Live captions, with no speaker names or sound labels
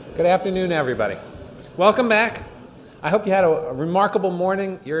Good afternoon, everybody. Welcome back. I hope you had a remarkable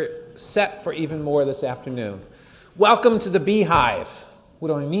morning. You're set for even more this afternoon. Welcome to the Beehive. What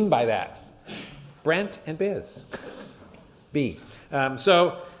do I mean by that? Brent and Biz. B.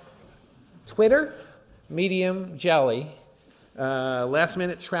 So, Twitter, Medium, Jelly,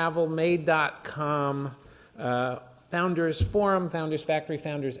 lastminutetravelmade.com, Founders Forum, Founders Factory,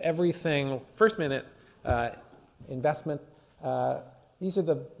 Founders Everything, First Minute, investment. These are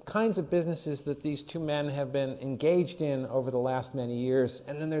the kinds of businesses that these two men have been engaged in over the last many years,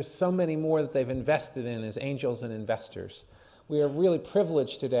 and then there's so many more that they've invested in as angels and investors. We are really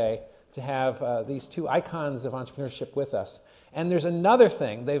privileged today to have these two icons of entrepreneurship with us. And there's another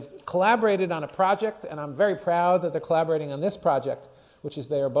thing. They've collaborated on a project, and I'm very proud that they're collaborating on this project, which is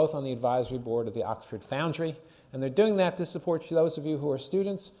they are both on the advisory board of the Oxford Foundry, and they're doing that to support those of you who are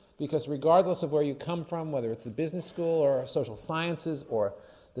students, because regardless of where you come from, whether it's the business school or social sciences or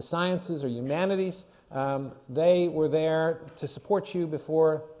the sciences or humanities, they were there to support you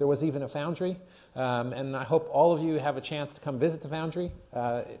before there was even a foundry. And I hope all of you have a chance to come visit the foundry.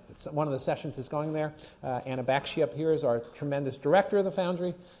 One of the sessions is going there. Anna Bakshi up here is our tremendous director of the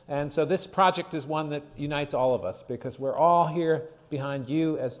foundry. And so this project is one that unites all of us because we're all here behind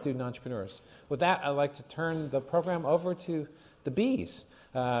you as student entrepreneurs. With that, I'd like to turn the program over to the bees.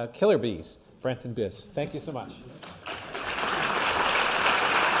 Killer bees, Brent and Biz. Thank you so much.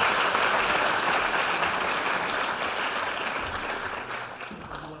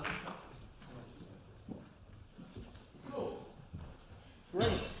 Great.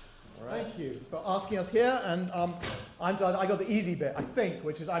 Thank you for asking us here. And I'm glad I got the easy bit, I think,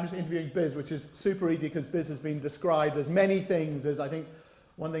 which is I'm just interviewing Biz, which is super easy because Biz has been described as many things. As I think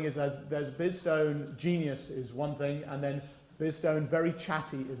one thing is there's Biz Stone, genius is one thing, and then Biz Stone, very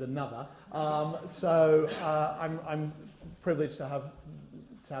chatty, is another. I'm privileged to have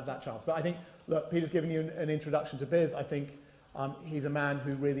that chance. But I think, look, Peter's given you an introduction to Biz. I think he's a man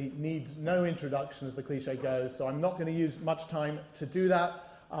who really needs no introduction, as the cliche goes. So I'm not going to use much time to do that.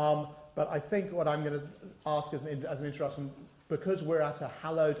 But I think what I'm going to ask as an introduction, because we're at a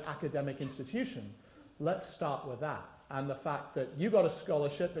hallowed academic institution, let's start with that. And the fact that you got a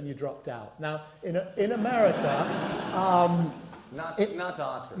scholarship and you dropped out. Now, in America... not to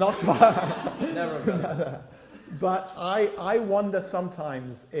Oxford. Not to Never been. But I wonder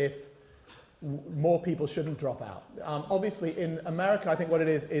sometimes if more people shouldn't drop out. Obviously, in America, I think what it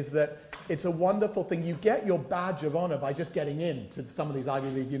is that it's a wonderful thing. You get your badge of honor by just getting in to some of these Ivy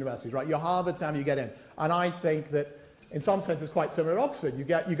League universities, right? Your Harvard, Stanford, you get in. And I think that in some sense, it's quite similar to Oxford. You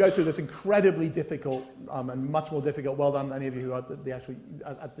go through this incredibly difficult and much more difficult. Well done, any of you who are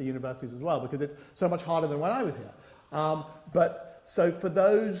at the universities as well, because it's so much harder than when I was here.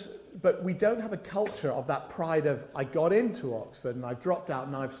 But we don't have a culture of that pride of I got into Oxford and I've dropped out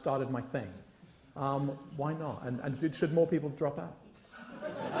and I've started my thing. Why not? And should more people drop out?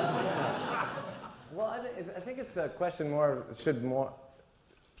 Well, I think it's a question more. Should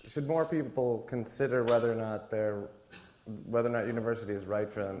more people consider whether or not university is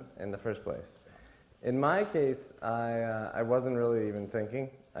right for them in the first place? In my case, I wasn't really even thinking.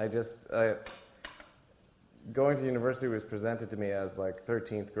 Going to university was presented to me as like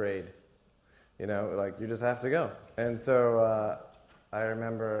 13th grade. You know, like you just have to go. And so I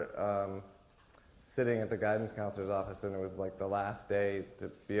remember sitting at the guidance counselor's office, and it was like the last day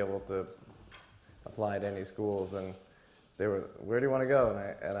to be able to apply to any schools, and they were, where do you want to go?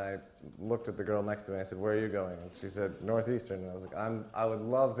 And I looked at the girl next to me. I said, where are you going? And she said, Northeastern. And I was like, I would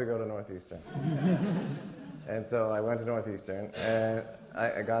love to go to Northeastern. And so I went to Northeastern, and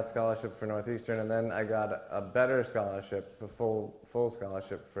I got scholarship for Northeastern, and then I got a better scholarship, a full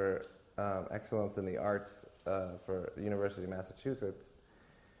scholarship for excellence in the arts for the University of Massachusetts.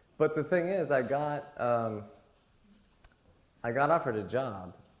 But the thing is, I got offered a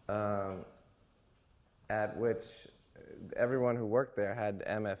job at which everyone who worked there had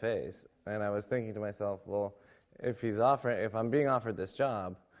MFAs, and I was thinking to myself, well, if I'm being offered this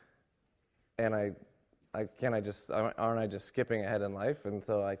job, and aren't I just skipping ahead in life, and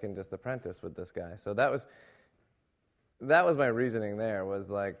so I can just apprentice with this guy? So that was my reasoning there, was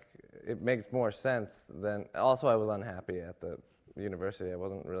like, it makes more sense than, also I was unhappy at the university. I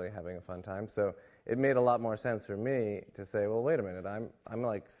wasn't really having a fun time, so it made a lot more sense for me to say, well, wait a minute, I'm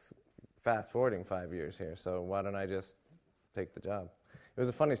like fast forwarding 5 years here, so why don't I just take the job? It was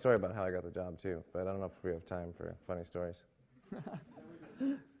a funny story about how I got the job too, but I don't know if we have time for funny stories.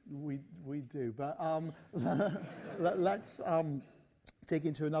 We do, but let's dig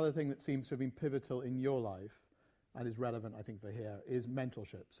into another thing that seems to have been pivotal in your life and is relevant, I think, for here, is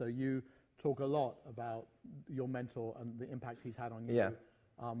mentorship. So you talk a lot about your mentor and the impact he's had on you. Yeah.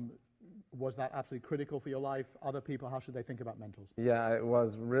 Was that absolutely critical for your life? Other people, how should they think about mentors? Yeah, it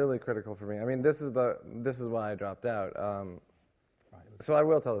was really critical for me. I mean, this is why I dropped out. Right, So I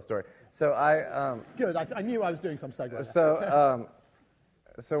will tell the story. So good. I knew I was doing some segue.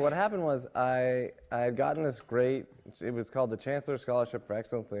 So what happened was I had gotten this great. It was called the Chancellor Scholarship for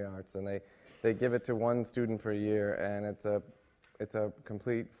Excellence in the Arts, and they give it to one student per year, and it's a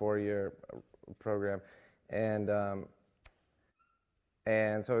complete 4-year program, and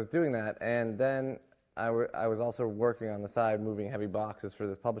so I was doing that, and then I was also working on the side, moving heavy boxes for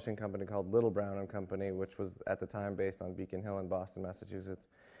this publishing company called Little Brown and Company, which was at the time based on Beacon Hill in Boston, Massachusetts.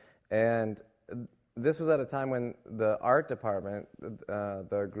 And this was at a time when the art department,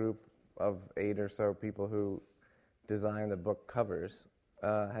 the group of 8 or so people who designed the book covers,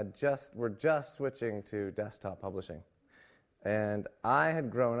 were just switching to desktop publishing. And I had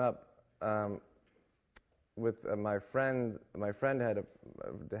grown up with my friend. My friend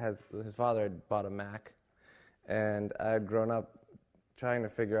his father had bought a Mac, and I had grown up trying to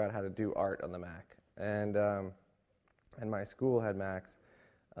figure out how to do art on the Mac, and my school had Macs,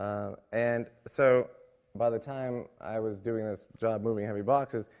 and so by the time I was doing this job moving heavy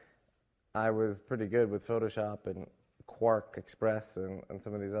boxes, I was pretty good with Photoshop and Quark Express and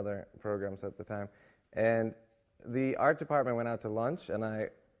some of these other programs at the time, and the art department went out to lunch, and I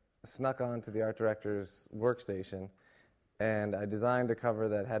snuck onto the art director's workstation, and I designed a cover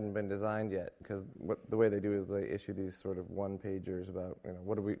that hadn't been designed yet, because the way they do is they issue these sort of one-pagers about,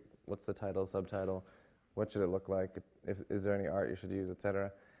 what's the title, subtitle, what should it look like, is there any art you should use,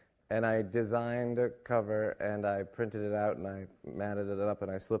 etc. And I designed a cover, and I printed it out, and I matted it up,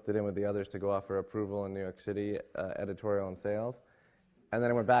 and I slipped it in with the others to go off for approval in New York City, editorial and sales. And then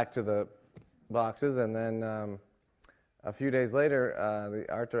I went back to the boxes, and then a few days later, the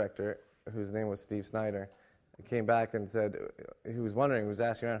art director, whose name was Steve Snyder, came back and said, he was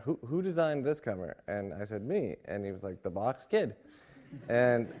asking around, who designed this cover? And I said, me. And he was like, the Box Kid.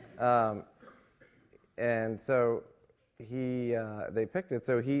 And so they picked it.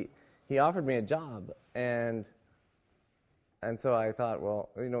 So he offered me a job. And so I thought,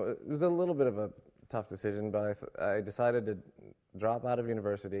 well, it was a little bit of a tough decision, but I decided to drop out of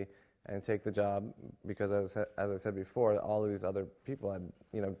university and take the job because, as I said before, all of these other people had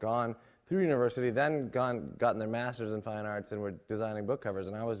gone through university, then gotten their masters in fine arts and were designing book covers,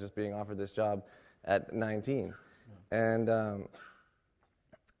 and I was just being offered this job at 19, and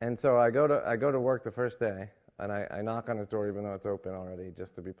so I go to work the first day, and I knock on his door even though it's open already,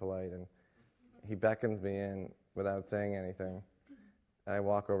 just to be polite, and he beckons me in without saying anything. I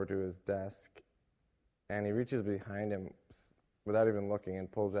walk over to his desk, and he reaches behind him without even looking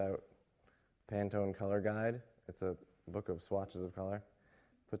and pulls out Pantone Color Guide. It's a book of swatches of color.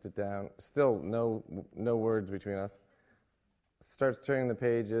 Puts it down. Still no words between us. Starts turning the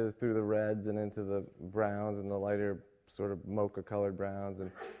pages through the reds and into the browns and the lighter sort of mocha-colored browns,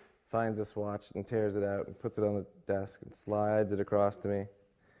 and finds a swatch and tears it out and puts it on the desk and slides it across to me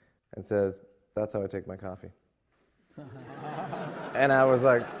and says, "That's how I take my coffee." And I was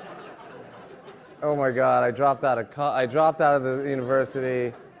like, "Oh my God! I dropped out of the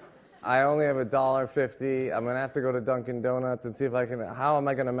university. I only have $1.50. I'm going to have to go to Dunkin' Donuts and see if I can. How am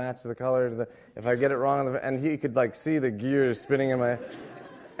I going to match the color if I get it wrong?" And he could see the gears spinning in my.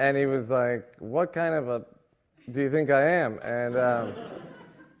 And he was like, "What kind of a do you think I am?" And I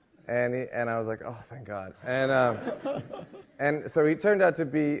was like, "Oh, thank God." And so he turned out to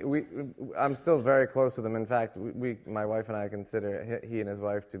be. I'm still very close with him. In fact, my wife and I consider he and his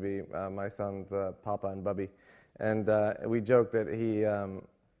wife to be my son's Papa and Bubby, and we joke that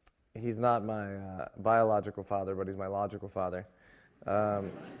he's not my biological father, but he's my logical father.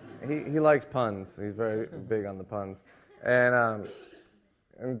 He likes puns. He's very big on the puns, and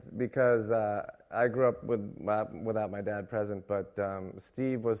because I grew up without my dad present, but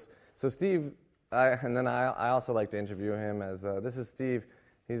Steve was so Steve. I also like to interview him as this is Steve.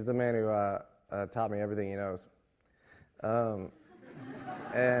 He's the man who taught me everything he knows,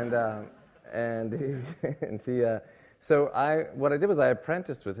 So what I did was I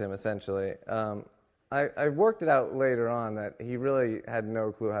apprenticed with him, essentially. I worked it out later on that he really had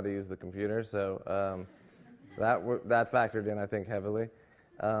no clue how to use the computer, so that factored in, I think, heavily.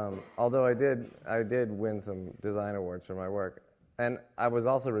 Although I did win some design awards for my work. And I was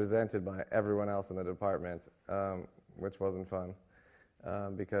also resented by everyone else in the department, which wasn't fun,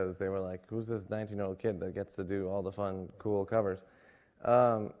 because they were like, "Who's this 19-year-old kid that gets to do all the fun, cool covers?"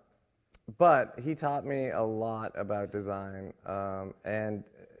 But he taught me a lot about design and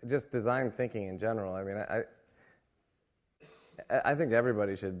just design thinking in general. I mean, I think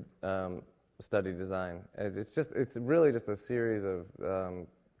everybody should study design. It's really just a series of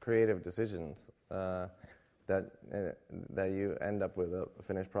creative decisions that you end up with a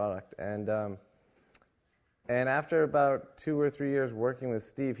finished product. And after about 2 or 3 years working with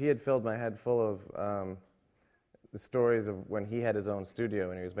Steve, he had filled my head full of the stories of when he had his own studio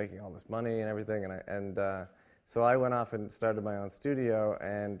and he was making all this money and everything. So I went off and started my own studio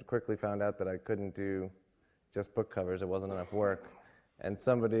and quickly found out that I couldn't do just book covers. It wasn't enough work. And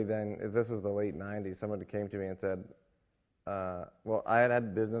somebody then, this was the late 90s, somebody came to me and said, well, I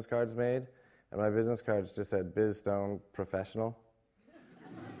had business cards made, and my business cards just said Biz Stone Professional.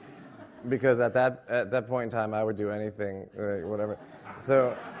 Because at that point in time, I would do anything, whatever.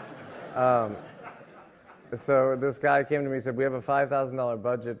 So this guy came to me and said, we have a $5,000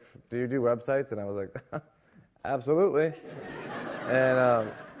 budget. Do you do websites? And I was like, absolutely.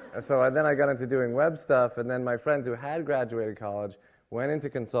 And then I got into doing web stuff, and then my friends who had graduated college went into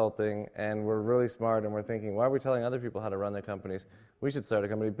consulting and were really smart and were thinking, why are we telling other people how to run their companies? We should start a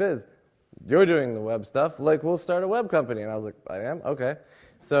company. Biz, you're doing the web stuff, we'll start a web company. And I was like, I am? Okay.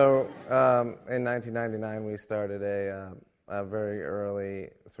 So in 1999, we started a very early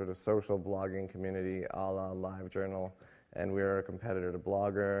sort of social blogging community a la LiveJournal, and we were a competitor to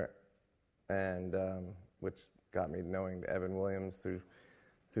Blogger, and which got me knowing Evan Williams through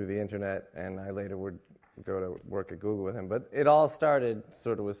the internet, and I later would go to work at Google with him. But it all started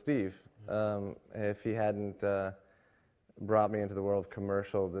sort of with Steve. If he hadn't brought me into the world of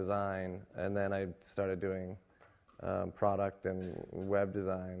commercial design, and then I started doing product and web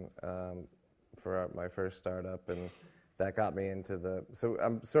design for my first startup, and that got me into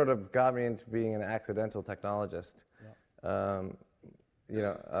got me into being an accidental technologist. Yeah.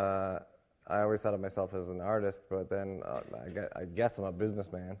 I always thought of myself as an artist, but then I guess I'm a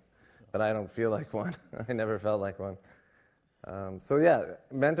businessman, but I don't feel like one. I never felt like one.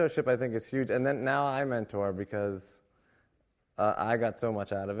 Mentorship I think is huge, and then now I mentor because I got so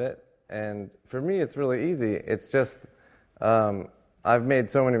much out of it, and for me it's really easy. It's just I've made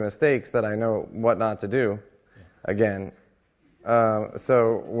so many mistakes that I know what not to do again.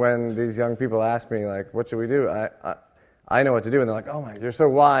 So when these young people ask me, like, what should we do, I know what to do, and they're like, oh my, you're so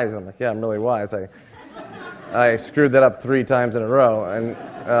wise. And I'm like, yeah, I'm really wise. I screwed that up 3 times in a row,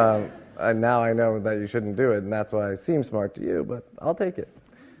 and now I know that you shouldn't do it, and that's why I seem smart to you, but I'll take it.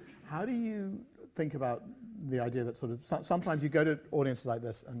 How do you think about the idea that sort of sometimes you go to audiences like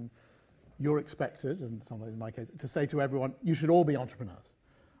this and you're expected, and in my case, to say to everyone, you should all be entrepreneurs.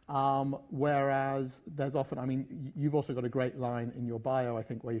 Whereas there's often, you've also got a great line in your bio, I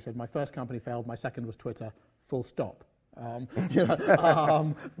think, where you said, my first company failed, my second was Twitter, full stop.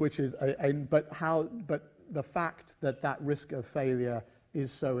 Which is, but the fact that risk of failure is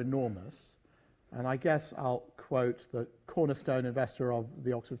so enormous, and I guess I'll quote the cornerstone investor of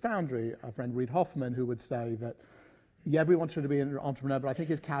the Oxford Foundry, our friend Reid Hoffman, who would say that everyone should be an entrepreneur, but I think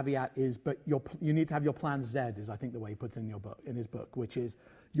his caveat is, but you need to have your plan Z, is I think the way he puts it in his book, which is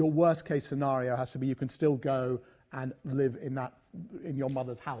your worst case scenario has to be you can still go and live in your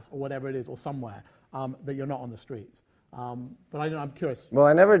mother's house or whatever it is, or somewhere that you're not on the streets. But I'm curious. Well,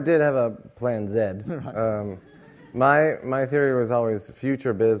 I never did have a plan Z. Right. My theory was always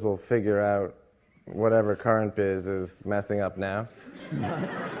future biz will figure out whatever current biz is messing up now.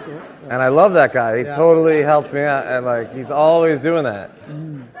 Sure. And I love that guy. He totally helped me out, and he's always doing that.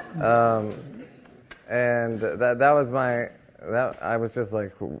 And that was I was just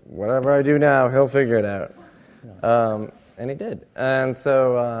like, whatever I do now, he'll figure it out. And he did. And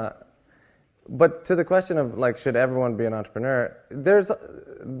so, but to the question of should everyone be an entrepreneur? I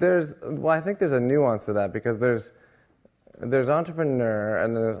think there's a nuance to that, because there's entrepreneur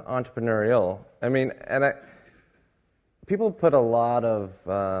and there's entrepreneurial. People put a lot of,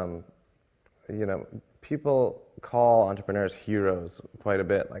 people call entrepreneurs heroes quite a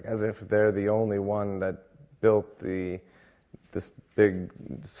bit, as if they're the only one that built this big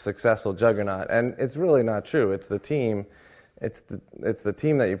successful juggernaut, and it's really not true. It's the team. It's the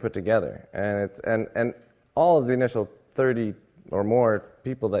team that you put together, and all of the initial 30 or more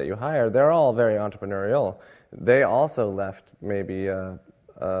people that you hire, they're all very entrepreneurial. They also left maybe a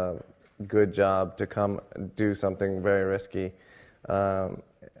good job to come do something very risky,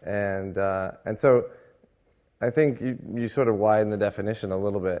 and so I think you sort of widen the definition a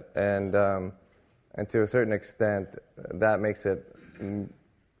little bit, and to a certain extent that makes it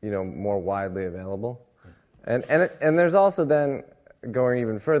more widely available. And there's also then, going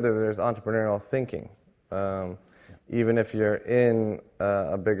even further, there's entrepreneurial thinking. Even if you're in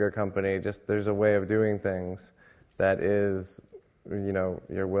a bigger company, just there's a way of doing things that is,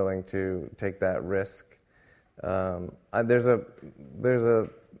 you're willing to take that risk. There's a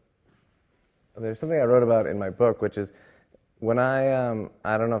there's something I wrote about in my book, which is when I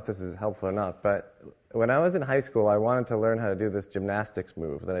don't know if this is helpful or not, but when I was in high school, I wanted to learn how to do this gymnastics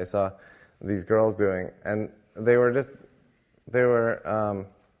move that I saw these girls doing, and they were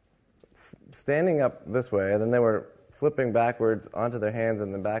standing up this way, and then they were flipping backwards onto their hands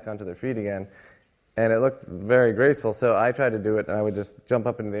and then back onto their feet again, and it looked very graceful. So I tried to do it, and I would just jump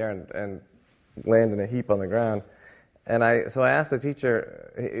up into the air and land in a heap on the ground. And so I asked the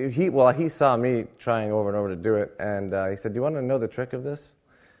teacher. He saw me trying over and over to do it, and he said, "Do you want to know the trick of this?"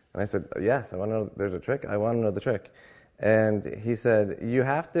 And I said, "Yes, I want to know. There's a trick. I want to know the trick." And he said, "You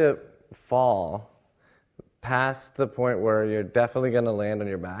have to fall past the point where you're definitely going to land on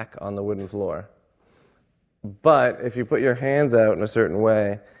your back on the wooden floor. But if you put your hands out in a certain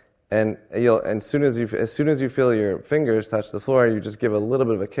way, and as soon as you feel your fingers touch the floor, you just give a little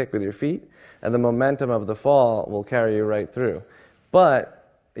bit of a kick with your feet, and the momentum of the fall will carry you right through.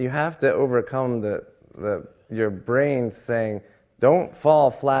 But you have to overcome your brain saying, don't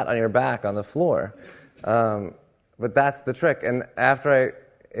fall flat on your back on the floor." But that's the trick. And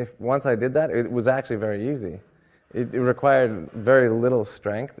once I did that, it was actually very easy. It required very little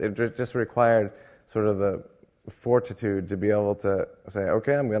strength. It just required sort of the fortitude to be able to say,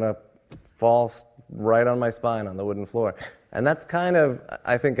 okay, I'm going to fall right on my spine on the wooden floor. And that's kind of,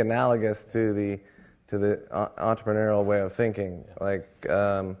 I think, analogous to the entrepreneurial way of thinking. Like,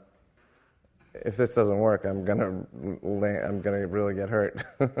 if this doesn't work, I'm gonna really get hurt.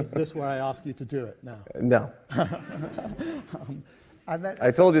 Is this where I ask you to do it now? No. And then,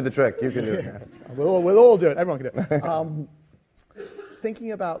 I told you the trick. You can do it. We'll all do it. Everyone can do it.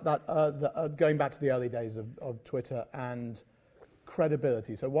 Thinking about that, going back to the early days of Twitter and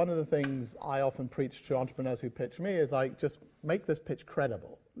credibility. So one of the things I often preach to entrepreneurs who pitch me is like, just make this pitch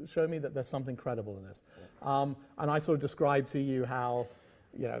credible. Show me that there's something credible in this. And I sort of describe to you how,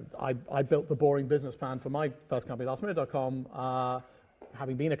 I built the boring business plan for my first company, lastminute.com,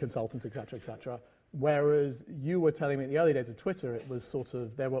 having been a consultant, et cetera, whereas you were telling me in the early days of Twitter, it was sort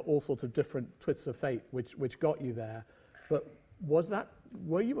of, there were all sorts of different twists of fate which got you there. But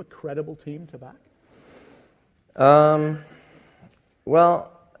were you a credible team to back?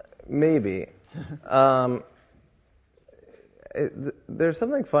 Well, maybe. There's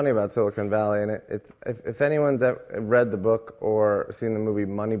something funny about Silicon Valley, and it's if anyone's read the book or seen the movie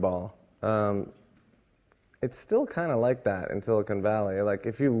Moneyball, it's still kind of like that in Silicon Valley. Like,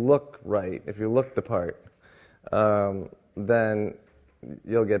 if you look right, if you look the part, then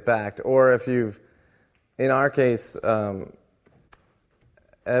you'll get backed. Or if in our case,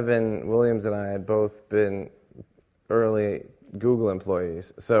 Evan Williams and I had both been early Google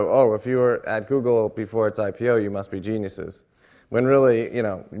employees. So, if you were at Google before its IPO, you must be geniuses. When really,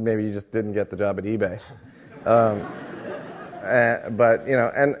 maybe you just didn't get the job at eBay. But,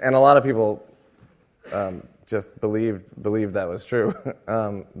 and a lot of people just believed that was true,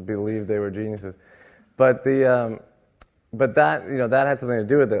 believed they were geniuses. But that had something to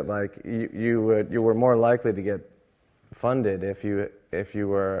do with it. Like, you were more likely to get funded if you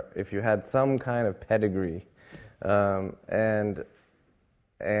had some kind of pedigree. And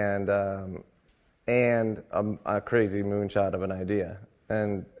a crazy moonshot of an idea.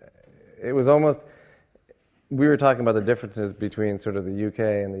 And it was almost, we were talking about the differences between sort of the UK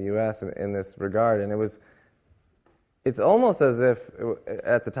and the US in this regard, and it's almost as if,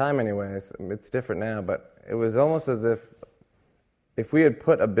 at the time anyways, it's different now, but it was almost as if we had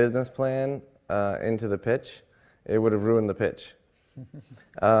put a business plan into the pitch, it would have ruined the pitch.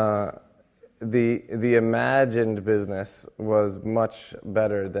 The imagined business was much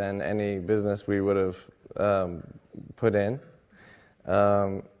better than any business we would have put in,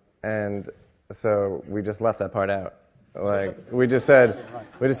 and so we just left that part out. Like, we just said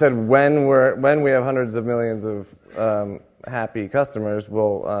when we have hundreds of millions of happy customers,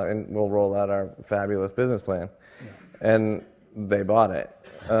 we'll roll out our fabulous business plan, and they bought it.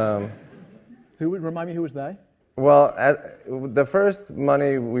 Who would remind me? Who was they? Well, the first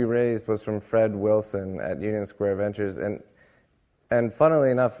money we raised was from Fred Wilson at Union Square Ventures, and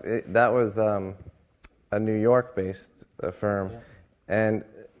funnily enough, that was a New York-based firm, and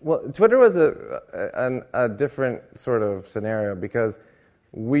Twitter was a different sort of scenario because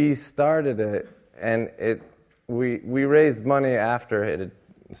we started it, and we raised money after it had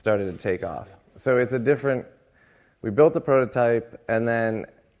started to take off. So it's a different. We built a prototype, and then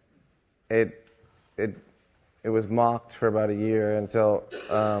it was mocked for about a year until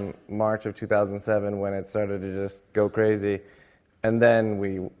March of 2007 when it started to just go crazy. And then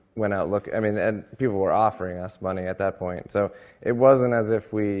we went out and people were offering us money at that point. So it wasn't as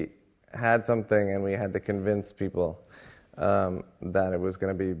if we had something and we had to convince people. that it was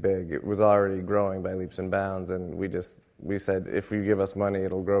going to be big. It was already growing by leaps and bounds, and we said, if you give us money,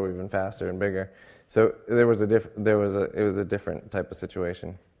 it'll grow even faster and bigger. So it was a different type of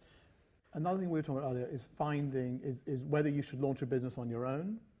situation. Another thing we were talking about earlier is whether you should launch a business on your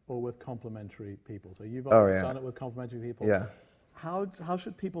own or with complementary people. So you've always done it with complementary people. Yeah. How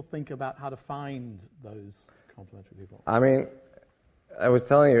should people think about how to find those complementary people? I mean, I was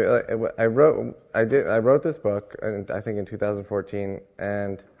telling you, I wrote this book, I think in 2014,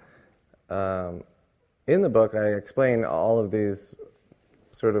 and in the book I explain all of these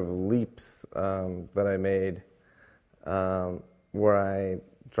sort of leaps that I made, where I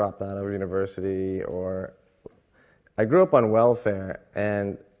dropped out of university, or I grew up on welfare,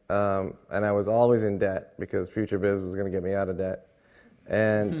 and I was always in debt because Future Biz was going to get me out of debt.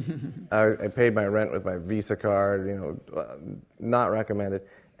 And I paid my rent with my Visa card, not recommended.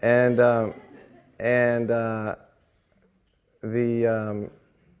 And what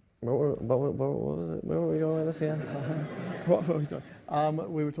was it? Where were we going with this again? What were we talking?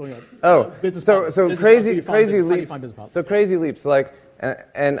 We were talking about crazy leaps. So crazy leaps. Like,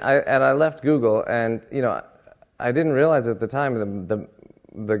 and I left Google, and I didn't realize at the time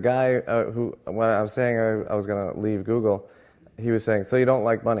the guy who, when I was saying I was going to leave Google, he was saying, "So you don't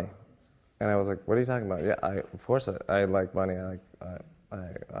like money?" And I was like, "What are you talking about?" Yeah, of course I like money. I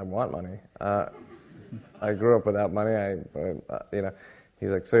want money. I grew up without money. He's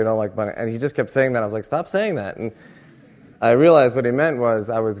like, "So you don't like money?" And he just kept saying that. I was like, "Stop saying that." And I realized what he meant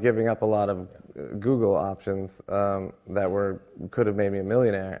was I was giving up a lot of Google options that could have made me a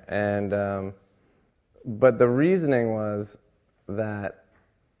millionaire. And but the reasoning was that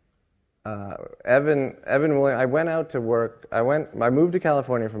Evan Williams, I went out to work. I moved to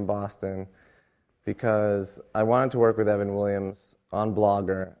California from Boston because I wanted to work with Evan Williams on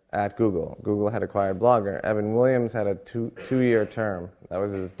Blogger at Google. Google had acquired Blogger. Evan Williams had a two-year term. That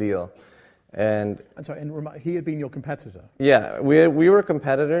was his deal. And he had been your competitor. Yeah, we were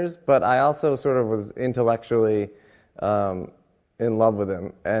competitors, but I also sort of was intellectually in love with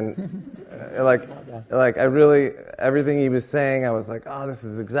him, and I really, everything he was saying, I was like, oh, this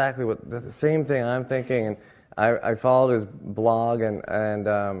is exactly the same thing I'm thinking. And I followed his blog, and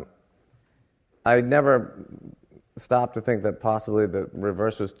I never stopped to think that possibly the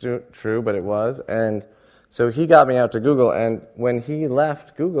reverse was true, but it was. And so he got me out to Google, and when he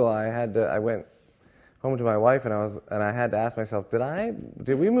left Google, I went home to my wife, and I had to ask myself,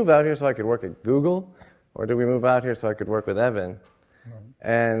 did we move out here so I could work at Google, or did we move out here so I could work with Evan?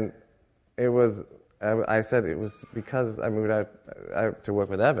 And I said it was because I moved out to work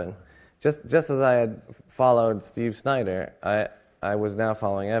with Evan. Just as I had followed Steve Snyder, I was now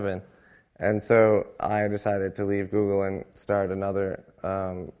following Evan. And so I decided to leave Google and start another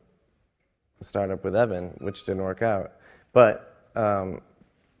startup with Evan, which didn't work out. But in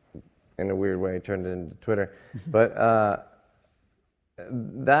a weird way, it turned into Twitter. But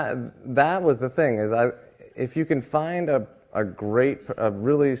that was the thing, is if you can find a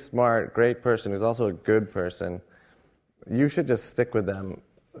really smart, great person who's also a good person, you should just stick with them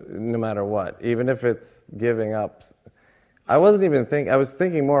no matter what, even if it's giving up. I was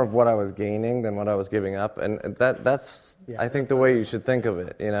thinking more of what I was gaining than what I was giving up, and that's I think the way you should think of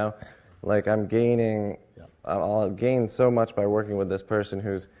it, Like I'll gain so much by working with this person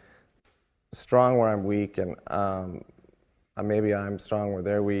who's strong where I'm weak, and maybe I'm strong where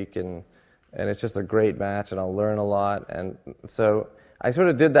they're weak, and it's just a great match, and I'll learn a lot. And so I sort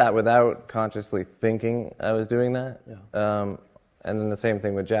of did that without consciously thinking I was doing that. Yeah. And then the same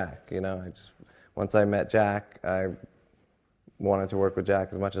thing with Jack. Once I met Jack, I wanted to work with Jack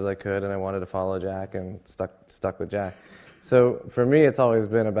as much as I could, and I wanted to follow Jack, and stuck with Jack. So for me, it's always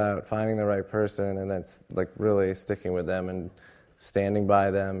been about finding the right person, and that's like really sticking with them and standing by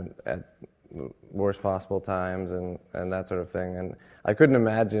them at worst possible times, and that sort of thing. And I couldn't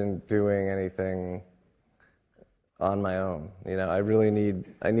imagine doing anything on my own. I really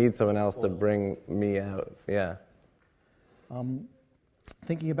need someone else to bring me out. Yeah.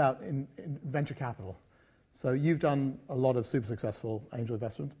 Thinking about in venture capital. So you've done a lot of super successful angel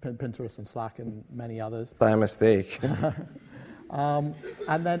investments, Pinterest and Slack and many others. By mistake. And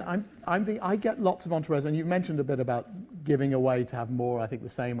then I get lots of entrepreneurs, and you mentioned a bit about giving away to have more. I think the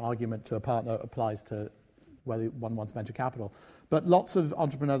same argument to a partner applies to whether one wants venture capital. But lots of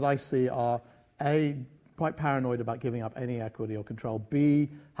entrepreneurs I see are, A, quite paranoid about giving up any equity or control, B,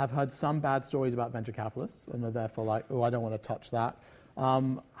 have heard some bad stories about venture capitalists, and are therefore like, oh, I don't want to touch that.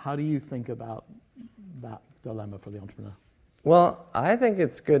 How do you think about that dilemma for the entrepreneur? Well, I think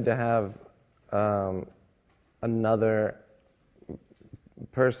it's good to have another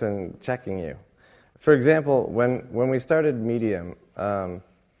person checking you. for example, when we started Medium,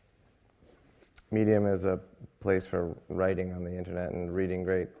 Medium is a place for writing on the internet and reading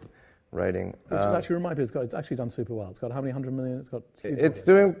great writing. Which actually reminds me, it's actually done super well. It's got how many 100 million? It's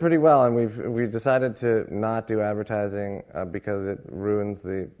doing pretty well, and we decided to not do advertising because it ruins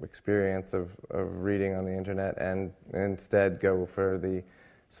the experience of reading on the internet, and instead go for the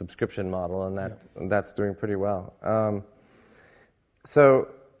subscription model, and that's doing pretty well.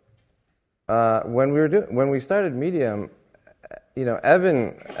 When we started Medium,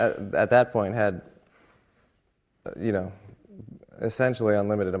 Evan at that point had, essentially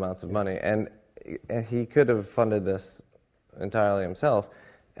unlimited amounts of money, and he could have funded this entirely himself.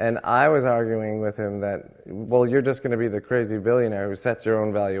 And I was arguing with him that, well, you're just going to be the crazy billionaire who sets your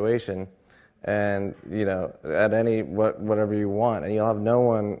own valuation, and at whatever you want, and you'll have no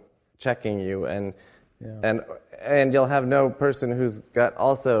one checking you, and you'll have no person who's got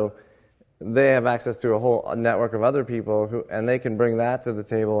also. They have access to a whole network of other people and they can bring that to the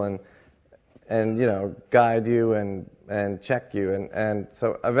table and guide you and check you, and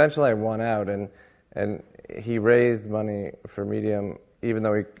so eventually I won out, and he raised money for Medium, even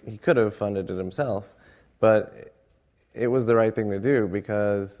though he could have funded it himself, but it was the right thing to do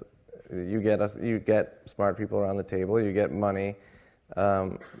because you get smart people around the table, you get money,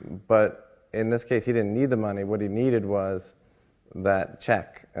 but in this case he didn't need the money. What he needed was that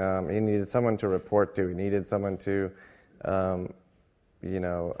check. He needed someone to report to. He needed someone to,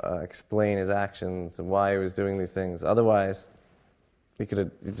 explain his actions and why he was doing these things. Otherwise, he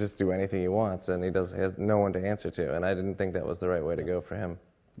could just do anything he wants, and he has no one to answer to. And I didn't think that was the right way to go for him.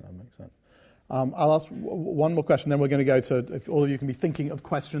 That makes sense. I'll ask one more question, then we're going to go to, if all of you can be thinking of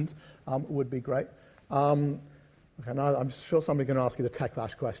questions, would be great. Okay, now I'm sure somebody's going to ask you the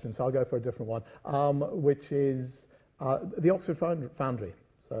Techlash question, so I'll go for a different one, which is the Oxford Foundry.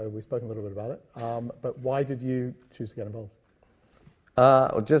 So we've spoken a little bit about it, but why did you choose to get involved?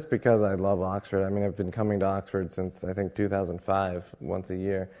 Just because I love Oxford. I mean, I've been coming to Oxford since, I think, 2005, once a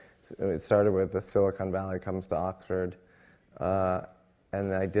year. It started with the Silicon Valley comes to Oxford,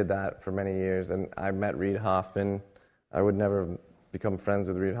 and I did that for many years. And I met Reid Hoffman. I would never have become friends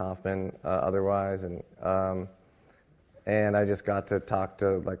with Reid Hoffman otherwise, and I just got to talk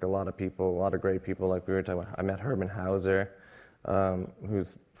to a lot of people, a lot of great people. Like we were talking about, I met Herman Hauser,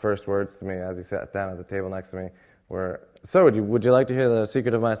 whose first words to me as he sat down at the table next to me were, "So, would you like to hear the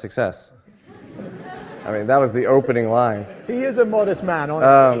secret of my success?" I mean, that was the opening line. He is a modest man,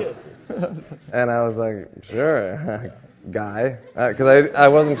 honestly. And I was like, "Sure, guy," because I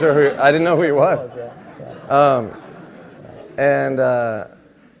wasn't sure I didn't know who he was.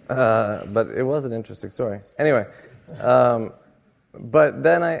 But it was an interesting story. Anyway. But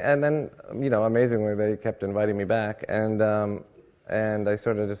then amazingly, they kept inviting me back, and I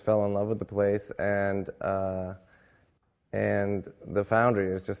sort of just fell in love with the place, and the Foundry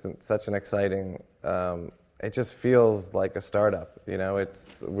is just such an exciting. It just feels like a startup,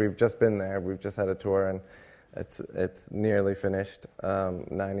 we've just been there, we've just had a tour, and it's nearly finished,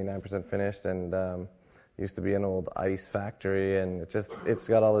 99% finished, and used to be an old ice factory, and it's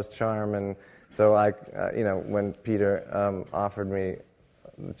got all this charm. And so when Peter offered me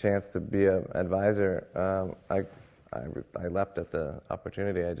the chance to be an advisor, I leapt at the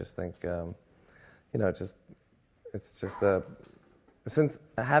opportunity. I just think, since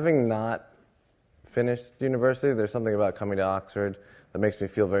having not finished university, there's something about coming to Oxford that makes me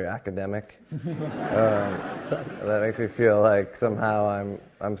feel very academic. That makes me feel like somehow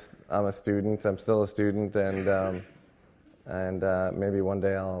I'm a student. I'm still a student, and maybe one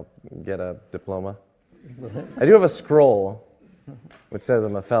day I'll get a diploma. I do have a scroll which says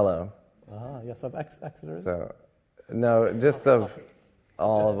I'm a fellow. Yes, of Exeter. So, no, just of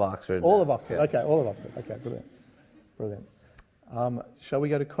all of Oxford. All of Oxford. Yeah. Okay, all of Oxford. Okay, brilliant. Shall we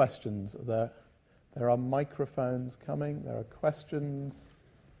go to questions? There are microphones coming. There are questions.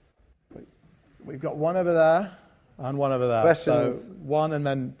 We've got one over there and one over there. Questions. So one and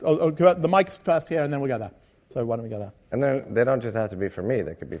then... the mic's first here and then we'll go there. So why don't we go there? And they don't just have to be for me.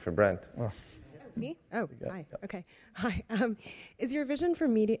 They could be for Brent. Oh. Me? Oh, hi. Okay. Hi. Is your vision for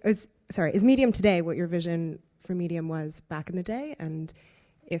Medium... is Medium today what your vision for Medium was back in the day? And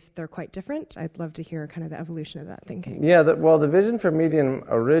if they're quite different, I'd love to hear kind of the evolution of that thinking. Yeah, the vision for Medium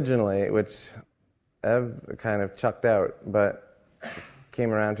originally, which Ev kind of chucked out, but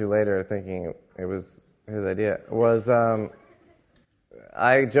came around to later thinking it was his idea, was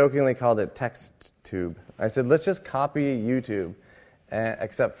I jokingly called it TextTube. I said, let's just copy YouTube,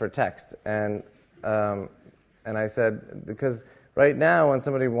 except for text. And I said, because right now when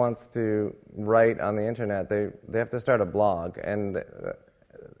somebody wants to write on the internet, they have to start a blog, and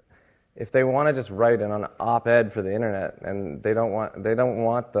if they want to just write an op-ed for the internet, and they don't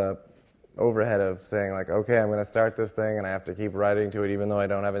want the overhead of saying like, okay, I'm going to start this thing and I have to keep writing to it even though I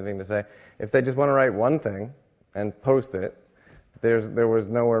don't have anything to say. If they just want to write one thing and post it, there was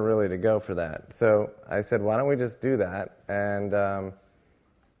nowhere really to go for that. So I said, why don't we just do that? And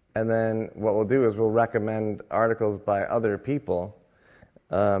then what we'll do is we'll recommend articles by other people,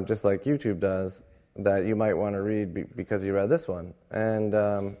 just like YouTube does, that you might want to read because you read this one. And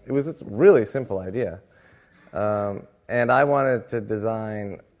it was a really simple idea. And I wanted to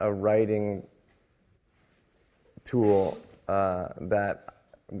design a writing tool that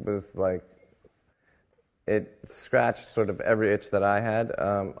was like, it scratched sort of every itch that I had.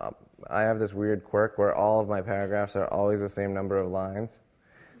 I have this weird quirk where all of my paragraphs are always the same number of lines.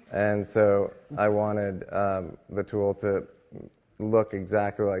 And so I wanted the tool to look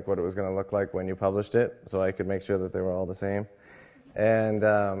exactly like what it was going to look like when you published it, so I could make sure that they were all the same. And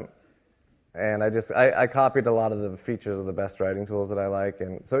I copied a lot of the features of the best writing tools that I like,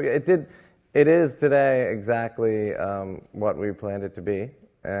 and so it is today exactly what we planned it to be,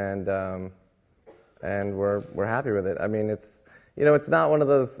 and we're happy with it. I mean, it's not one of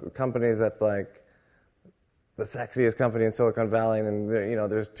those companies that's like the sexiest company in Silicon Valley, and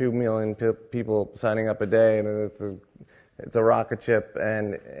there's 2 million people signing up a day, and it's a rocket ship,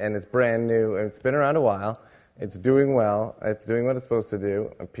 and it's brand new, and it's been around a while. It's doing well. It's doing what it's supposed to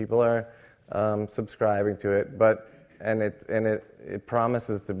do. And people are subscribing to it, and it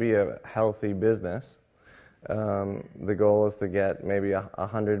promises to be a healthy business. The goal is to get maybe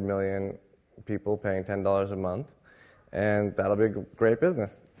 100 million people paying $10 a month, and that'll be a great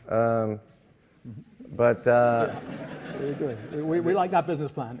business. Very good. We like that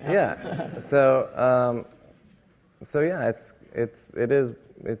business plan. Yeah. So yeah,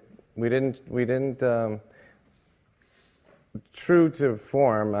 we didn't. True to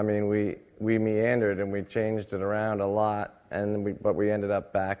form, I mean, we meandered and we changed it around a lot, but we ended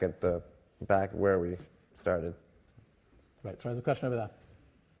up back where we started. Right. So there's a question over there.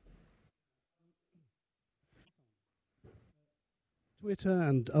 Twitter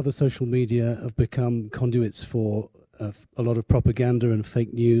and other social media have become conduits for a lot of propaganda and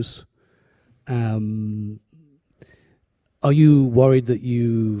fake news. Are you worried that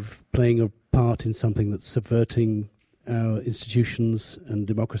you're playing a part in something that's subverting our institutions and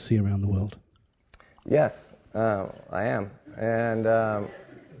democracy around the world? Yes, I am. And,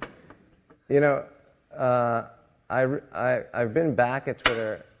 I've been back at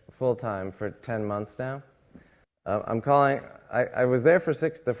Twitter full-time for 10 months now. I was there for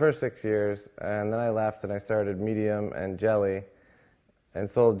the first 6 years, and then I left and I started Medium and Jelly, and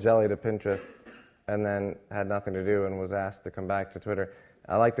sold Jelly to Pinterest, and then had nothing to do and was asked to come back to Twitter.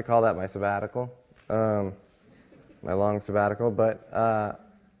 I like to call that my sabbatical, my long sabbatical. But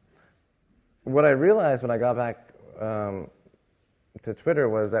what I realized when I got back to Twitter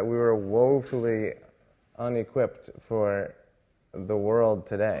was that we were woefully unequipped for the world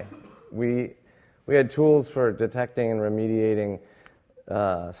today. We had tools for detecting and remediating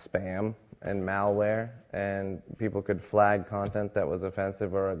spam and malware, and people could flag content that was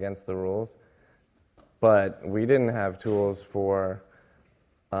offensive or against the rules. But we didn't have tools for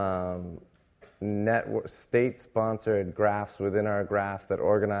state-sponsored graphs within our graph that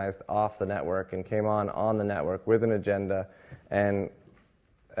organized off the network and came on the network with an agenda and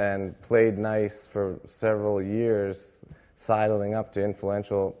played nice for several years, sidling up to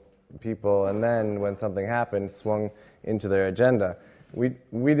influential people, and then when something happened, swung into their agenda. We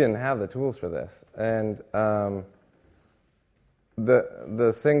didn't have the tools for this, and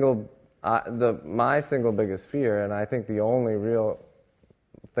my single biggest fear, and I think the only real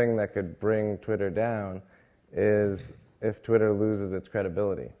thing that could bring Twitter down, is if Twitter loses its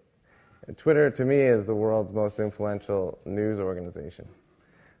credibility. And Twitter, to me, is the world's most influential news organization.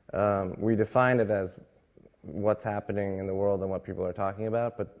 We define it as what's happening in the world and what people are talking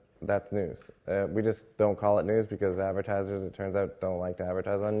about, but that's news. We just don't call it news because advertisers, it turns out, don't like to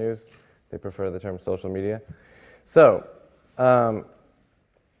advertise on news. They prefer the term social media. So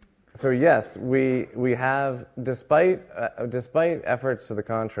yes, we have, despite efforts to the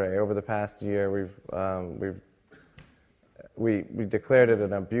contrary, over the past year, we declared it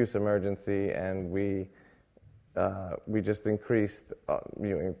an abuse emergency, and we just increased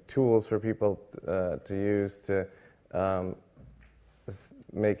tools for people to use to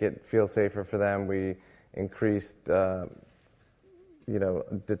make it feel safer for them. We increased detection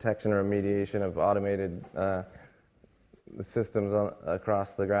or remediation of automated systems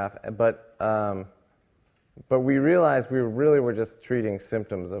across the graph, but we realized we really were just treating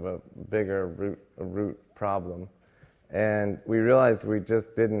symptoms of a bigger root problem, And we realized we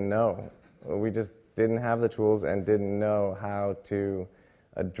just didn't know. We just didn't have the tools and didn't know how to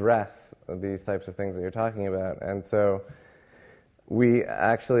address these types of things that you're talking about. And so we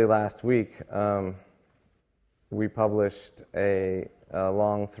actually last week, we published a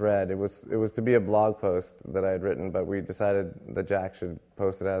long thread. It was to be a blog post that I had written, but we decided that Jack should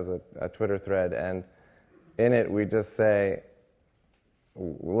post it as a Twitter thread. And in it, we just say,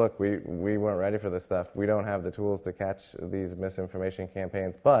 look, we weren't ready for this stuff. We don't have the tools to catch these misinformation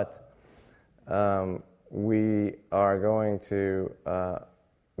campaigns, but we are going to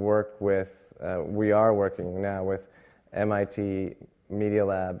work with, we are working now with MIT Media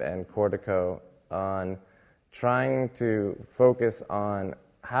Lab and Cortico on trying to focus on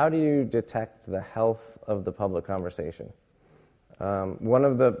how do you detect the health of the public conversation. One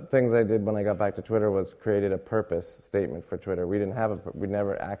of the things I did when I got back to Twitter was created a purpose statement for Twitter. We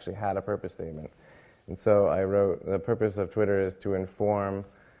never actually had a purpose statement. And so I wrote, the purpose of Twitter is to inform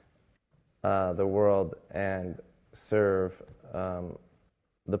the world and serve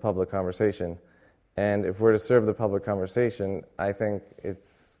the public conversation. And if we're to serve the public conversation, I think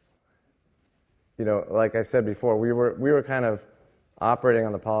it's, like I said before, we were kind of operating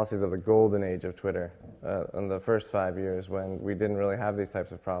on the policies of the golden age of Twitter in the first 5 years when we didn't really have these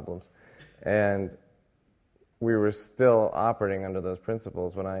types of problems. And we were still operating under those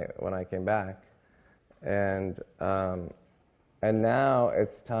principles when I came back. And now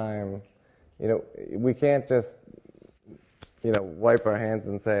it's time, we can't just wipe our hands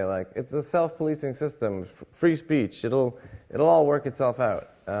and say, like, it's a self-policing system, free speech, it'll all work itself out.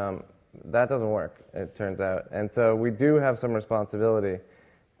 That doesn't work, it turns out. And so we do have some responsibility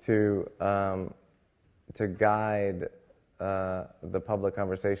to guide the public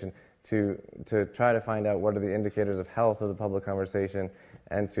conversation, to try to find out what are the indicators of health of the public conversation,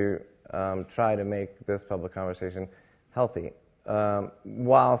 and to try to make this public conversation healthy,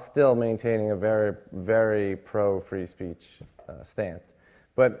 while still maintaining a very, very pro-free speech stance.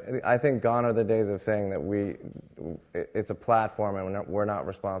 But I think gone are the days of saying that it's a platform and we're not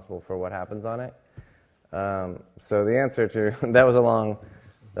responsible for what happens on it. So the answer to that was a long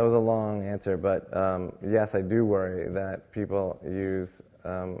answer, but yes, I do worry that people use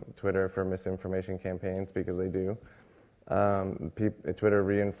Twitter for misinformation campaigns, because they do. Twitter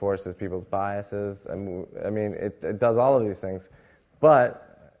reinforces people's biases. I mean, it does all of these things,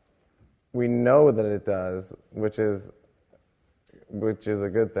 but we know that it does, which is a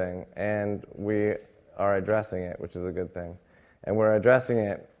good thing, and we are addressing it, which is a good thing. And we're addressing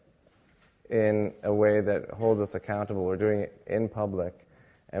it in a way that holds us accountable. We're doing it in public,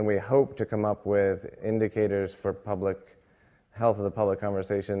 and we hope to come up with indicators for public health of the public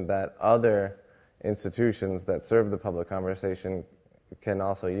conversation that other institutions that serve the public conversation can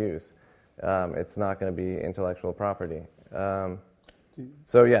also use. It's not going to be intellectual property.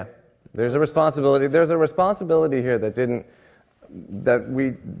 So yeah, there's a responsibility. There's a responsibility here that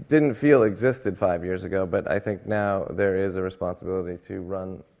we didn't feel existed 5 years ago, but I think now there is a responsibility to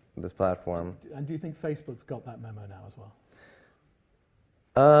run this platform. And do you think Facebook's got that memo now as well?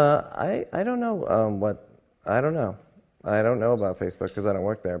 I don't know I don't know. I don't know about Facebook because I don't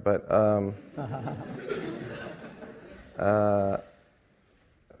work there, but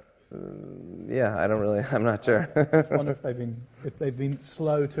yeah, I'm not sure. I wonder if they've been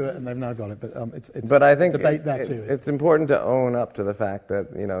slow to it and they've now got it, but it's but I think debate that too. It's important to own up to the fact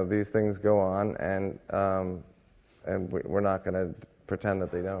that these things go on, and we're not going to pretend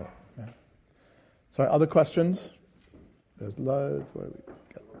that they don't. Yeah. Sorry, other questions? There's loads.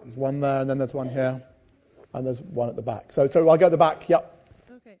 There's one there, and then there's one here, and there's one at the back. So I'll go at the back. Yep.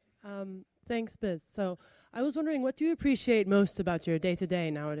 Okay. Thanks, Biz. So I was wondering, what do you appreciate most about your day-to-day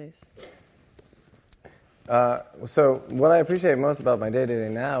nowadays? So what I appreciate most about my day-to-day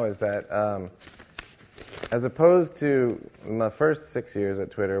now is that as opposed to my first 6 years at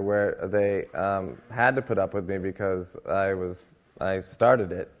Twitter, where they had to put up with me because I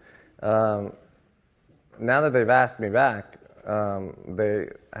started it, now that they've asked me back, they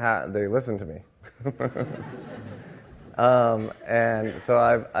listen to me. And so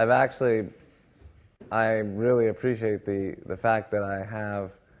I really appreciate the fact that I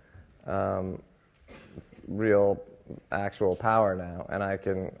have real, actual power now, and I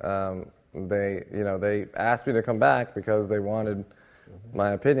can. They asked me to come back because they wanted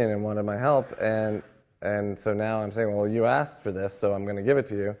my opinion and wanted my help, and so now I'm saying, well, you asked for this, so I'm going to give it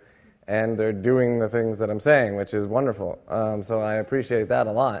to you, and they're doing the things that I'm saying, which is wonderful. So I appreciate that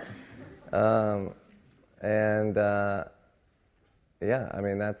a lot, yeah, I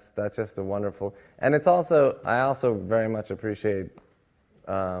mean that's just a wonderful, and I also very much appreciate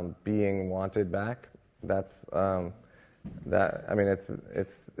being wanted back. That's that, I mean,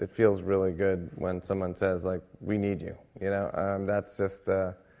 it feels really good when someone says, like, we need you, you know? That's just,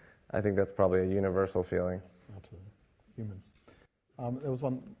 I think that's probably a universal feeling. Absolutely. Human. There was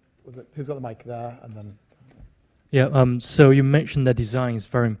one, who's got the mic there? And then... Yeah, so you mentioned that design is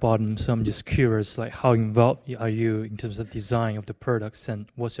very important, so I'm just curious, like, how involved are you in terms of design of the products, and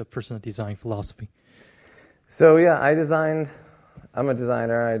what's your personal design philosophy? So, yeah, I'm a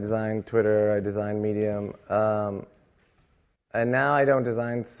designer. I designed Twitter, I designed Medium, and now I don't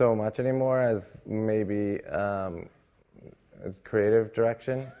design so much anymore as maybe a creative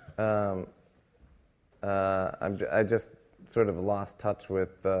direction. I just sort of lost touch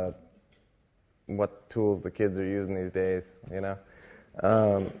with what tools the kids are using these days, you know.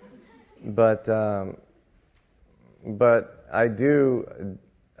 But I do,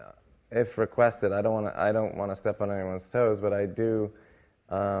 if requested, I don't want to step on anyone's toes, but I do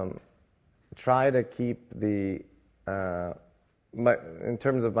try to keep the in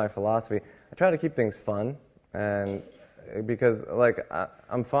terms of my philosophy, I try to keep things fun, and because like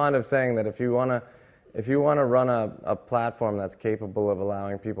I'm fond of saying that if you want to run a platform that's capable of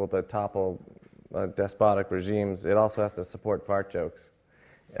allowing people to topple despotic regimes, it also has to support fart jokes.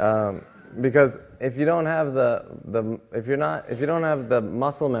 Because if you don't have if you don't have the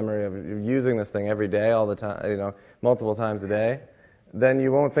muscle memory of using this thing every day, all the time, you know, multiple times a day, then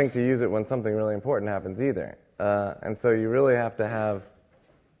you won't think to use it when something really important happens either. And so you really have to have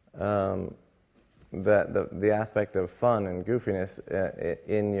the aspect of fun and goofiness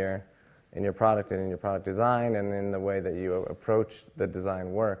in your product and in your product design and in the way that you approach the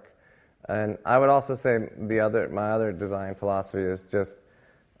design work. And I would also say my other design philosophy is just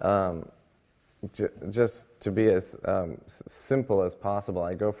to be as simple as possible.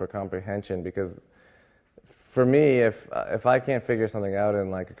 I go for comprehension because for me, if I can't figure something out in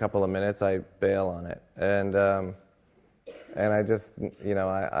like a couple of minutes, I bail on it. And I just, you know,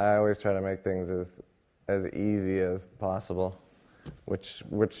 I always try to make things as easy as possible, which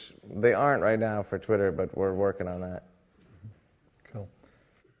they aren't right now for Twitter, but we're working on that. Cool.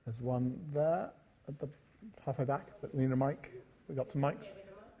 There's one there at the halfway back, but we need a mic. We got some mics.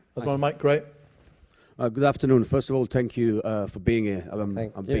 There's one mic, great. Good afternoon. First of all, thank you for being here. I'm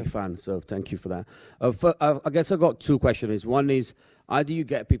a big fan, so thank you for that. I guess I've got two questions. One is, how do you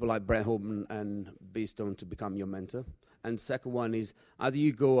get people like Brett Holman and B. Stone to become your mentor? And second one is, how do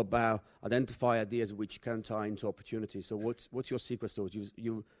you go about identify ideas which can tie into opportunities? So what's your secret sauce?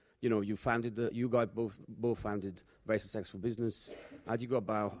 You guys both founded very successful business. How do you go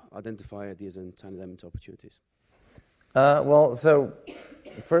about identify ideas and turning them into opportunities? Well, so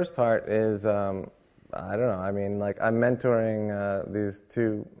first part is, I don't know. I mean, like I'm mentoring these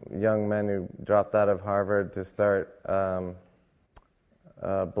two young men who dropped out of Harvard to start a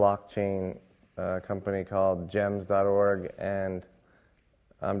blockchain company called gems.org, and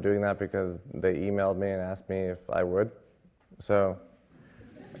I'm doing that because they emailed me and asked me if I would. So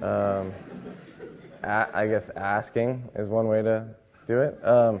I guess asking is one way to do it.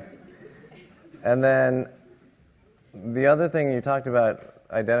 And then the other thing you talked about,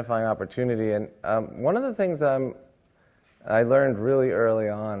 identifying opportunity, and one of the things I learned really early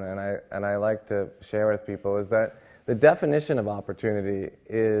on, and I like to share with people, is that the definition of opportunity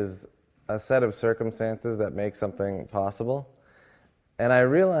is a set of circumstances that make something possible. And I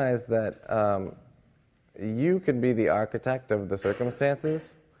realized that you can be the architect of the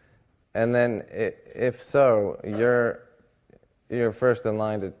circumstances, and then if so, you're first in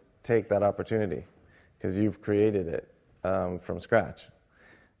line to take that opportunity because you've created it from scratch.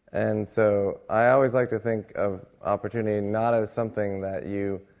 And so I always like to think of opportunity not as something that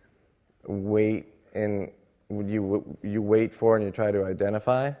you wait for and you try to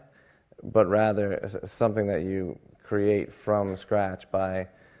identify, but rather something that you create from scratch by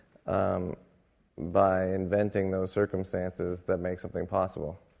inventing those circumstances that make something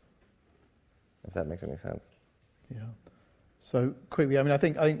possible. If that makes any sense. Yeah. So quickly, I mean, I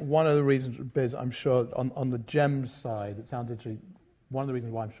think one of the reasons, Biz, I'm sure on the GEMS side, it sounds interesting. One of the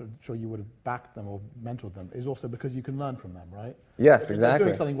reasons why I'm sure you would have backed them or mentored them is also because you can learn from them, right? Yes, because exactly. They're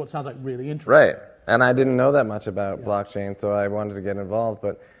doing something what sounds like really interesting. Right, and I didn't know that much about blockchain, so I wanted to get involved.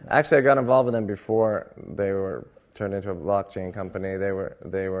 But actually, I got involved with them before they were turned into a blockchain company. They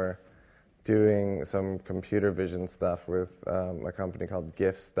were doing some computer vision stuff with a company called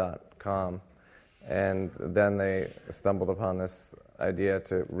Gifts.com, and then they stumbled upon this idea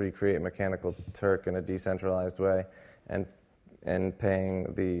to recreate Mechanical Turk in a decentralized way, and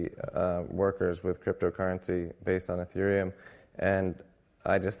paying the workers with cryptocurrency based on Ethereum. And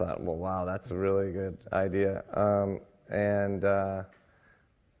I just thought, well, wow, that's a really good idea. And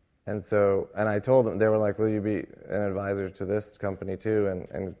And I told them, they were like, will you be an advisor to this company too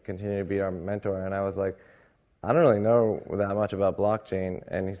and continue to be our mentor? And I was like, I don't really know that much about blockchain.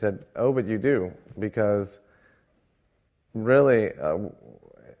 And he said, oh, but you do, because really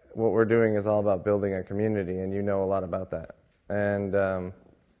what we're doing is all about building a community, and you know a lot about that. And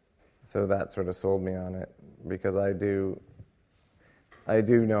so that sort of sold me on it, because I do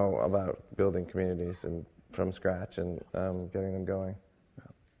know about building communities and from scratch and getting them going.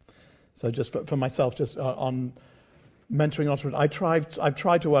 So just for myself, just on mentoring entrepreneurs, I've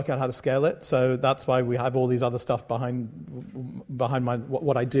tried to work out how to scale it. So that's why we have all these other stuff behind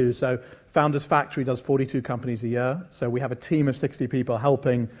what I do. So Founders Factory does 42 companies a year. So we have a team of 60 people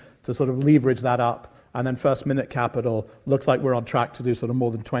helping to sort of leverage that up. And then First Minute Capital looks like we're on track to do sort of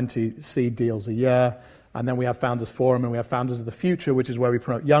more than 20 seed deals a year. And then we have Founders Forum, and we have Founders of the Future, which is where we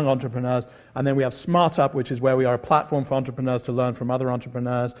promote young entrepreneurs. And then we have SmartUp, which is where we are a platform for entrepreneurs to learn from other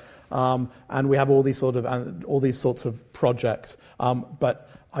entrepreneurs. And we have all these sorts of projects. But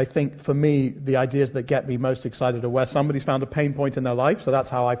I think for me, the ideas that get me most excited are where somebody's found a pain point in their life. So that's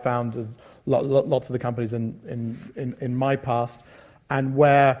how I found lots of the companies in my past, and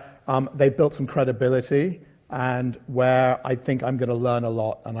where they've built some credibility, and where I think I'm going to learn a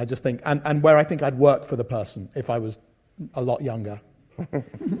lot. And I just think, and where I think I'd work for the person if I was a lot younger.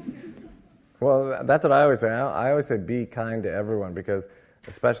 Well, that's what I always say. I always say be kind to everyone, because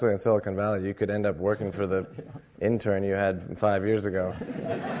especially in Silicon Valley, you could end up working for the intern you had 5 years ago.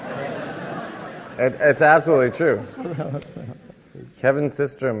 It's absolutely true. Kevin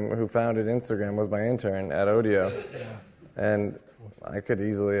Systrom, who founded Instagram, was my intern at Odeo. And I could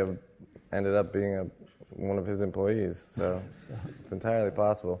easily have ended up being one of his employees, so it's entirely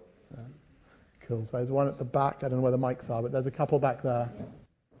possible. Cool. So there's one at the back. I don't know where the mics are, but there's a couple back there.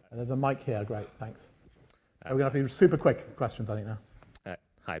 And there's a mic here. Great, thanks. We're going to have to do super quick questions, I think, now.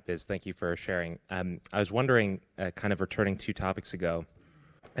 Hi, Biz. Thank you for sharing. I was wondering, kind of returning 2 topics ago,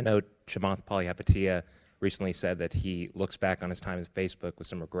 I know Chamath Palihapitiya recently said that he looks back on his time at Facebook with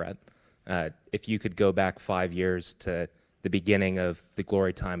some regret. If you could go back 5 years to the beginning of the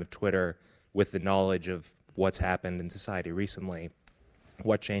glory time of Twitter, with the knowledge of what's happened in society recently,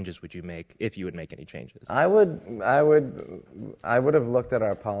 what changes would you make, if you would make any changes? I would have looked at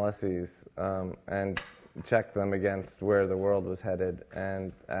our policies and checked them against where the world was headed,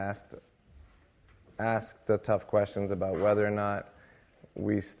 and asked the tough questions about whether or not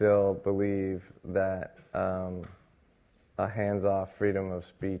we still believe that a hands-off freedom of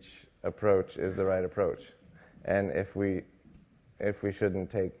speech approach is the right approach, and if we shouldn't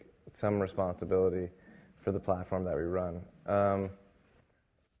take some responsibility for the platform that we run.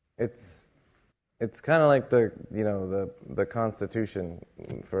 It's kind of like the Constitution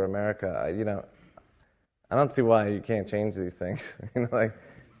for America. I don't see why you can't change these things. Like,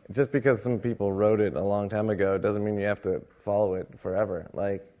 just because some people wrote it a long time ago doesn't mean you have to follow it forever.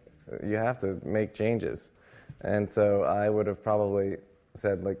 Like, you have to make changes. And so I would have probably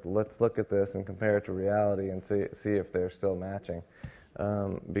said, like, let's look at this and compare it to reality and see if they're still matching.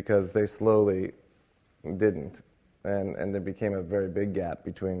 Because they slowly didn't, and there became a very big gap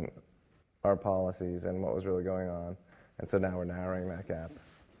between our policies and what was really going on, and so now we're narrowing that gap.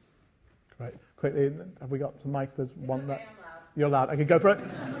 Great. Quickly, have we got some mics? There's one that... You're loud. Okay, go for it.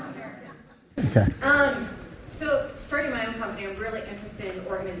 Okay. So, starting my own company, I'm really interested in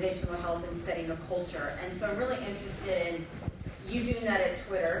organizational health and setting a culture, and so I'm really interested in you doing that at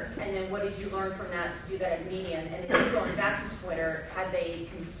Twitter, and then what did you learn from that to do that at Medium? And then you going back to Twitter, had they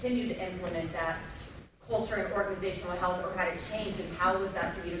continued to implement that culture and organizational health, or had it changed, and how was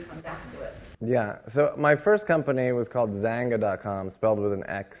that for you to come back to it? Yeah, so my first company was called Xanga.com, spelled with an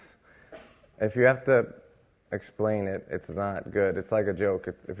X. If you have to explain it, it's not good. It's like a joke.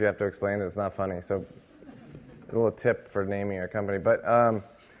 If you have to explain it, it's not funny. So a little tip for naming your company. But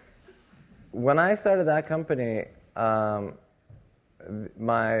when I started that company,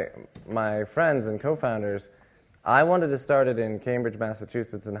 my friends and co-founders, I wanted to start it in Cambridge,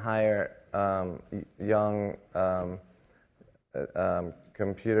 Massachusetts, and hire young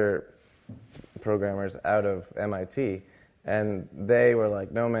computer programmers out of MIT. And they were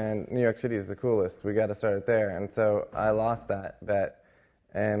like, no, man, New York City is the coolest. We got to start it there. And so I lost that bet,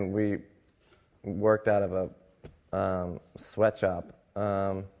 and we worked out of a sweatshop.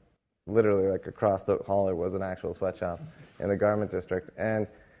 Literally, like, across the hallway was an actual sweatshop in the garment district. And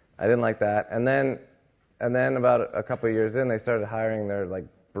I didn't like that. And then about a couple of years in, they started hiring their, like,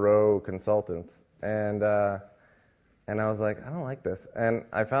 bro consultants. And I was like, I don't like this. And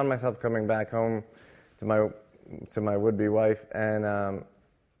I found myself coming back home to my would-be wife and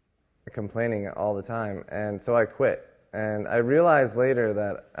complaining all the time. And so I quit. And I realized later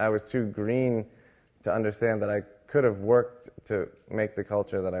that I was too green to understand that I could have worked to make the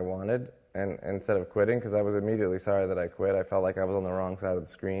culture that I wanted, and instead of quitting, because I was immediately sorry that I quit. I felt like I was on the wrong side of the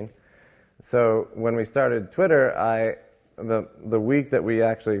screen. So when we started Twitter, the week that we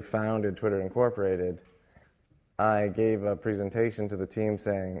actually founded Twitter Incorporated, I gave a presentation to the team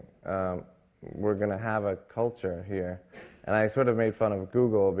saying, we're going to have a culture here. And I sort of made fun of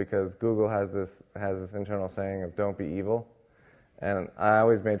Google because Google has this internal saying of "don't be evil," and I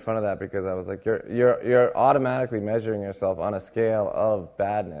always made fun of that because I was like, you're automatically measuring yourself on a scale of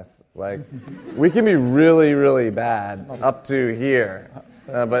badness. Like, we can be really, really bad up to here,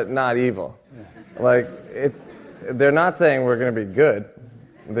 but not evil. Like, they're not saying we're going to be good;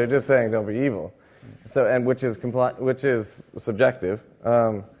 they're just saying don't be evil. So, and which is subjective.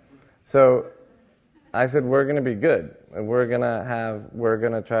 So I said, we're going to be good, and we're going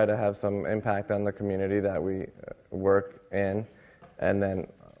to try to have some impact on the community that we work in, and then,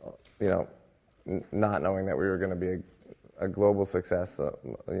 not knowing that we were going to be a global success,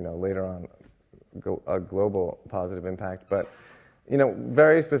 later on, a global positive impact, but,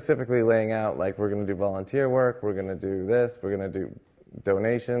 very specifically laying out, like, we're going to do volunteer work, we're going to do this, we're going to do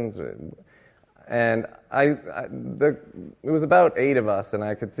donations. And it was about 8 of us, and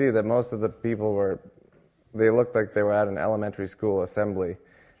I could see that most of the people they looked like they were at an elementary school assembly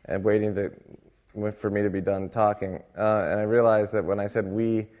and waiting for me to be done talking. And I realized that when I said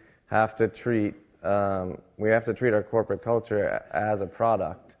we have to treat our corporate culture as a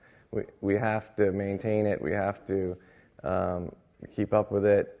product, we have to maintain it, we have to keep up with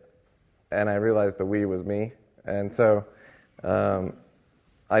it, and I realized the we was me. And so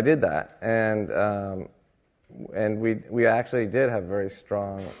I did that, and we actually did have very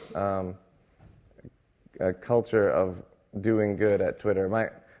strong a culture of doing good at Twitter. My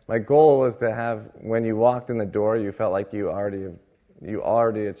goal was to have, when you walked in the door, you felt like you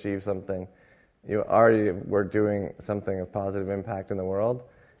already achieved something, you already were doing something of positive impact in the world,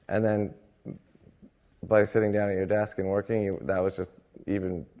 and then by sitting down at your desk and working, that was just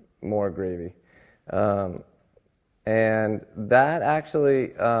even more gravy. And that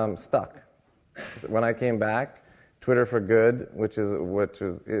actually stuck. When I came back, Twitter for Good, which is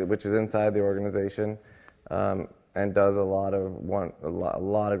inside the organization, and does a lot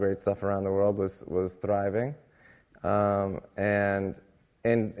of great stuff around the world, was thriving, and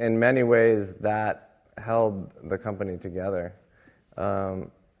in many ways that held the company together.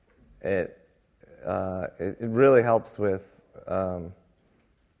 It really helps with. A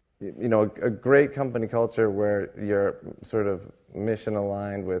great company culture where you're sort of mission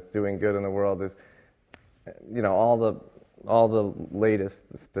aligned with doing good in the world is, all the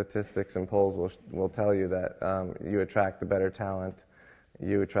latest statistics and polls will tell you that you attract the better talent,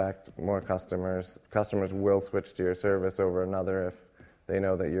 you attract more customers. Customers will switch to your service over another if they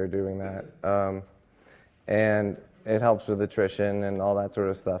know that you're doing that, and it helps with attrition and all that sort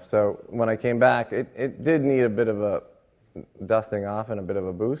of stuff. So when I came back, it did need a bit of a dusting off and a bit of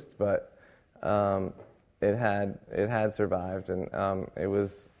a boost, but it had survived, and I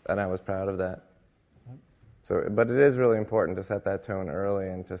was proud of that. So, but it is really important to set that tone early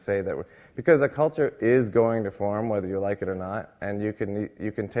and to say that because a culture is going to form whether you like it or not, and you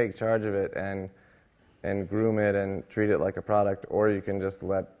can take charge of it and groom it and treat it like a product, or you can just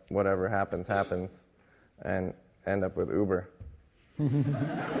let whatever happens and end up with Uber.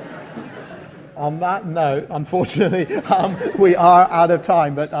 On that note, unfortunately, we are out of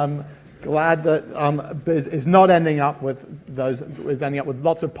time, but I'm glad that Biz is not ending up with lots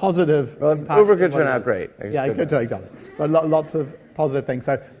of positive impact. Uber could turn out great. Yeah, it could turn, exactly. But lots of positive things.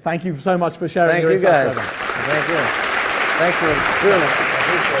 So thank you so much for sharing your insights. Thank you guys. Thank you. Thanks for doing it. I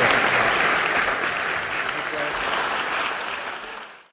appreciate it.